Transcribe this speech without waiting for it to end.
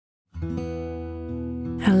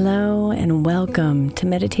Hello and welcome to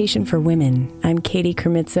Meditation for Women. I'm Katie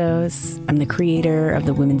Kermitzos. I'm the creator of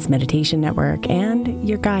the Women's Meditation Network and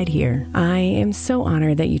your guide here. I am so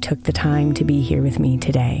honored that you took the time to be here with me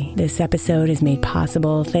today. This episode is made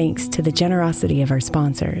possible thanks to the generosity of our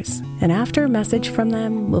sponsors. And after a message from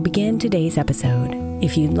them, we'll begin today's episode.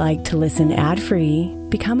 If you'd like to listen ad-free,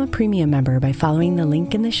 become a premium member by following the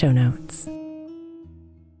link in the show notes.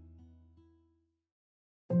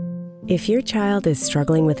 If your child is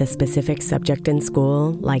struggling with a specific subject in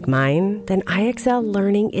school, like mine, then IXL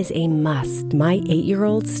Learning is a must. My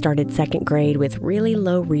 8-year-old started second grade with really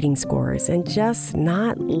low reading scores and just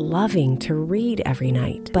not loving to read every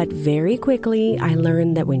night. But very quickly, I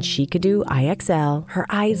learned that when she could do IXL, her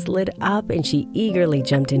eyes lit up and she eagerly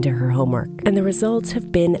jumped into her homework. And the results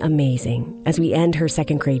have been amazing. As we end her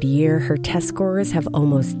second grade year, her test scores have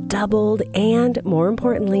almost doubled, and more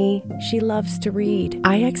importantly, she loves to read.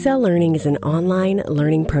 IXL Learning is an online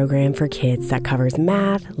learning program for kids that covers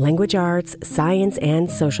math, language arts, science, and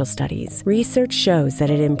social studies. Research shows that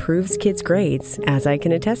it improves kids' grades, as I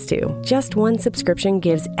can attest to. Just one subscription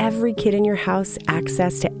gives every kid in your house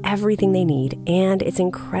access to everything they need, and it's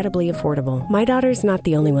incredibly affordable. My daughter's not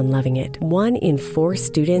the only one loving it. 1 in 4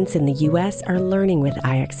 students in the U.S. are learning with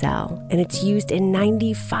IXL, and it's used in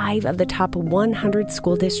 95 of the top 100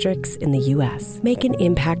 school districts in the U.S. Make an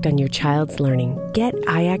impact on your child's learning. Get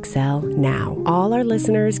IXL now. All our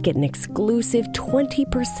listeners get an exclusive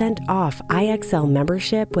 20% off IXL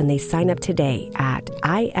membership when they sign up today at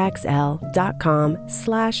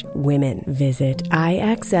IXL.com/women. Visit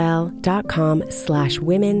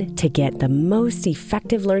IXL.com/women to get the most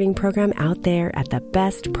effective learning program out there at the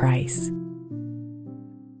best price.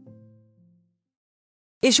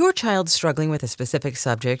 Is your child struggling with a specific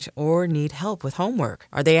subject or need help with homework?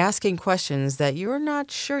 Are they asking questions that you're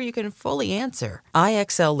not sure you can fully answer?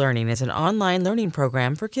 IXL Learning is an online learning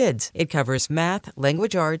program for kids. It covers math,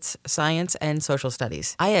 language arts, science, and social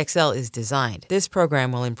studies. IXL is designed. This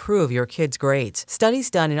program will improve your kids' grades.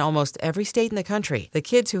 Studies done in almost every state in the country. The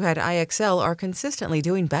kids who had IXL are consistently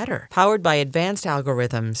doing better. Powered by advanced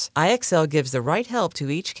algorithms, IXL gives the right help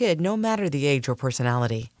to each kid no matter the age or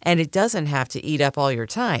personality. And it doesn't have to eat up all your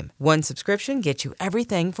time. One subscription gets you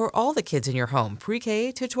everything for all the kids in your home,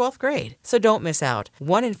 pre-K to 12th grade. So don't miss out.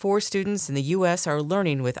 1 in 4 students in the U.S. are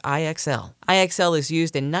learning with IXL. IXL is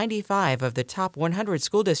used in 95 of the top 100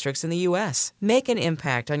 school districts in the U.S. Make an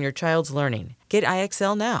impact on your child's learning. Get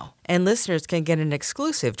IXL now. And listeners can get an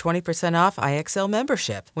exclusive 20% off IXL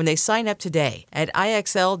membership when they sign up today at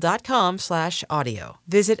IXL.com/audio.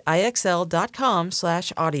 Visit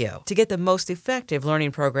IXL.com/audio to get the most effective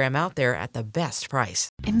learning program out there at the best price.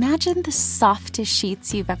 Imagine the softest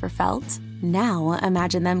sheets you've ever felt. Now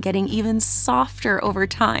imagine them getting even softer over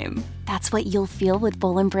time. That's what you'll feel with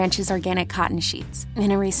Boll & Branch's organic cotton sheets. In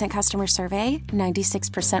a recent customer survey,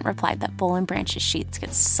 96% replied that Boll & Branch's sheets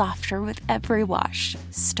get softer with every wash.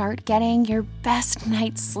 Start getting your best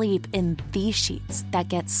night's sleep in these sheets that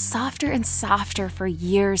get softer and softer for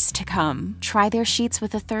years to come. Try their sheets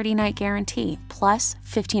with a 30-night guarantee, plus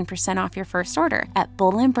 15% off your first order at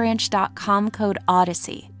bollandbranch.com code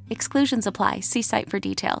Odyssey. Exclusions apply. See site for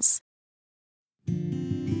details.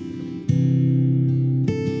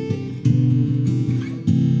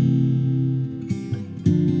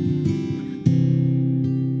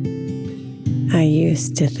 I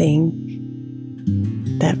used to think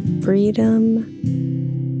that freedom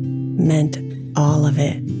meant all of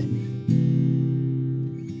it,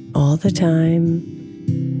 all the time,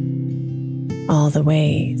 all the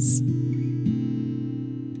ways.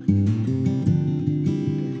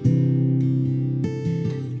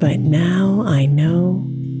 But now I know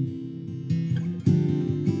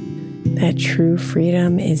that true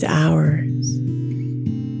freedom is ours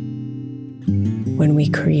when we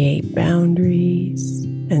create boundaries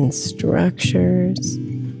and structures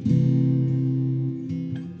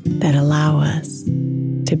that allow us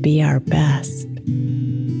to be our best.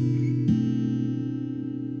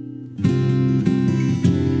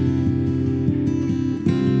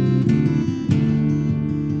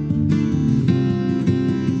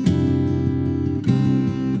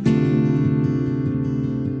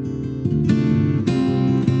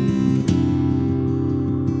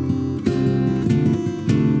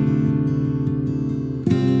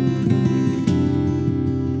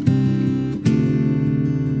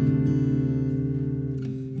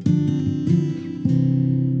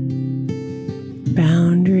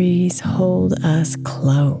 Boundaries hold us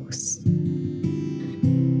close to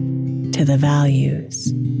the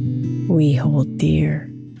values we hold dear.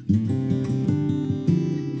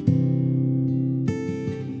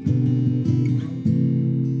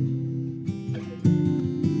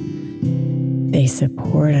 They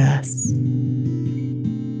support us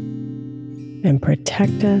and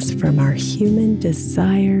protect us from our human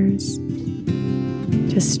desires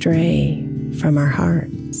to stray from our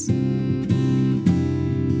hearts.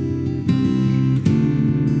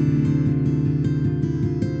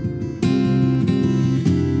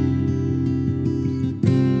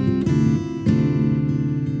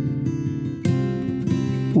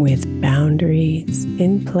 With boundaries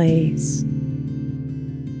in place,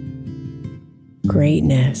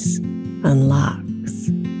 greatness unlocks.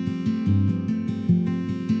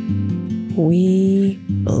 We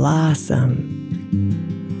blossom,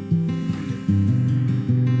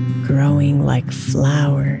 growing like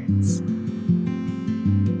flowers,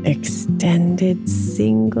 extended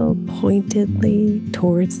single-pointedly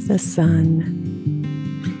towards the sun,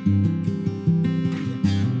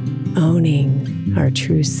 owning our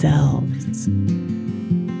true selves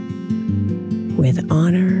with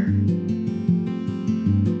honor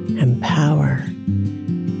and power.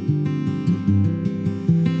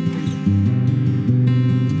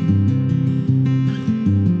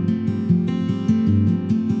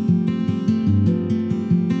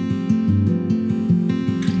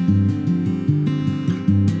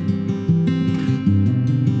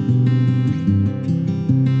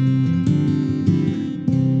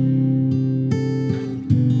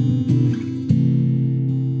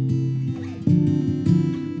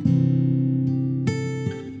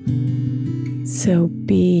 So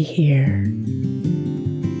be here,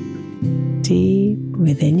 deep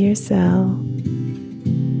within yourself,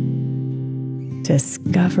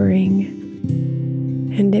 discovering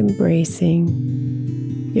and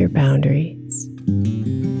embracing your boundaries.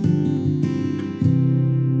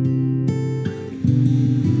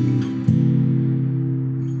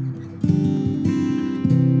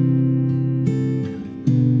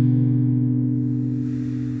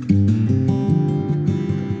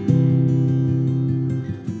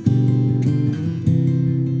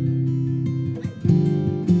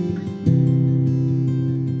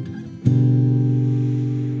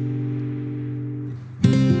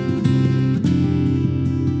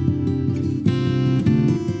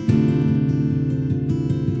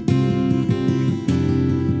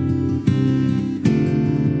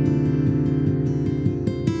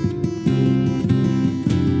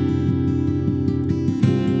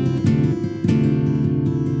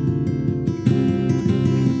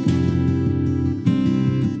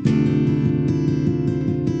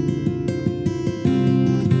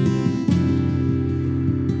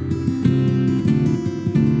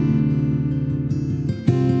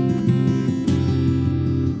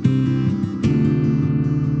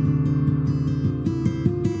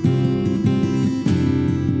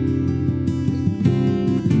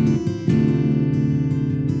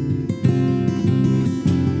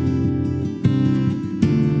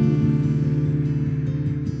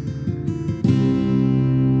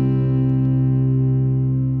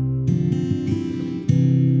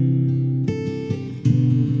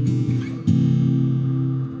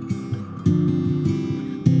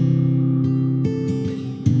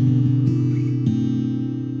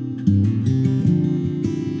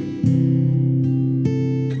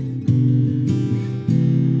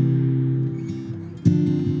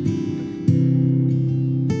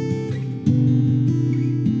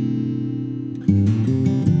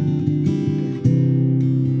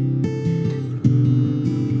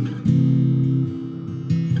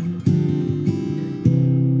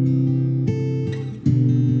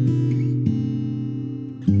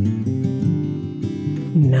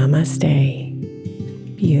 Namaste,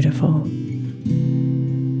 beautiful.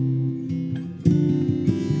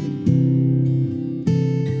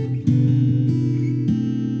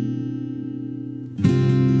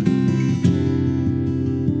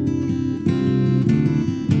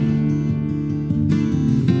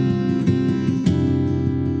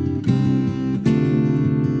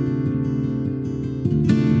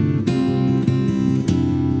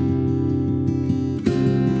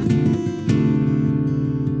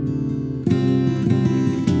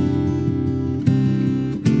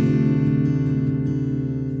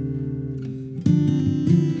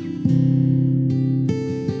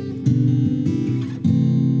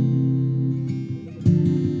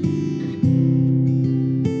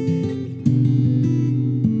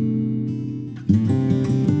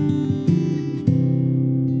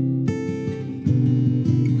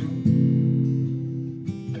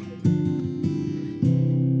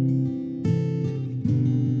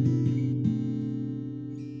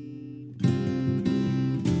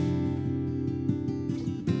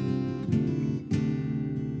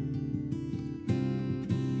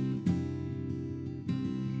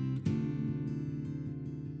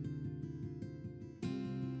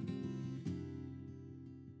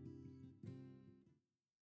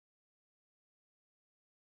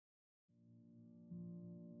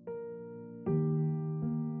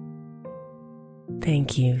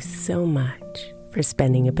 Thank you so much for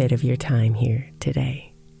spending a bit of your time here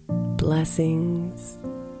today. Blessings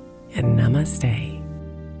and namaste.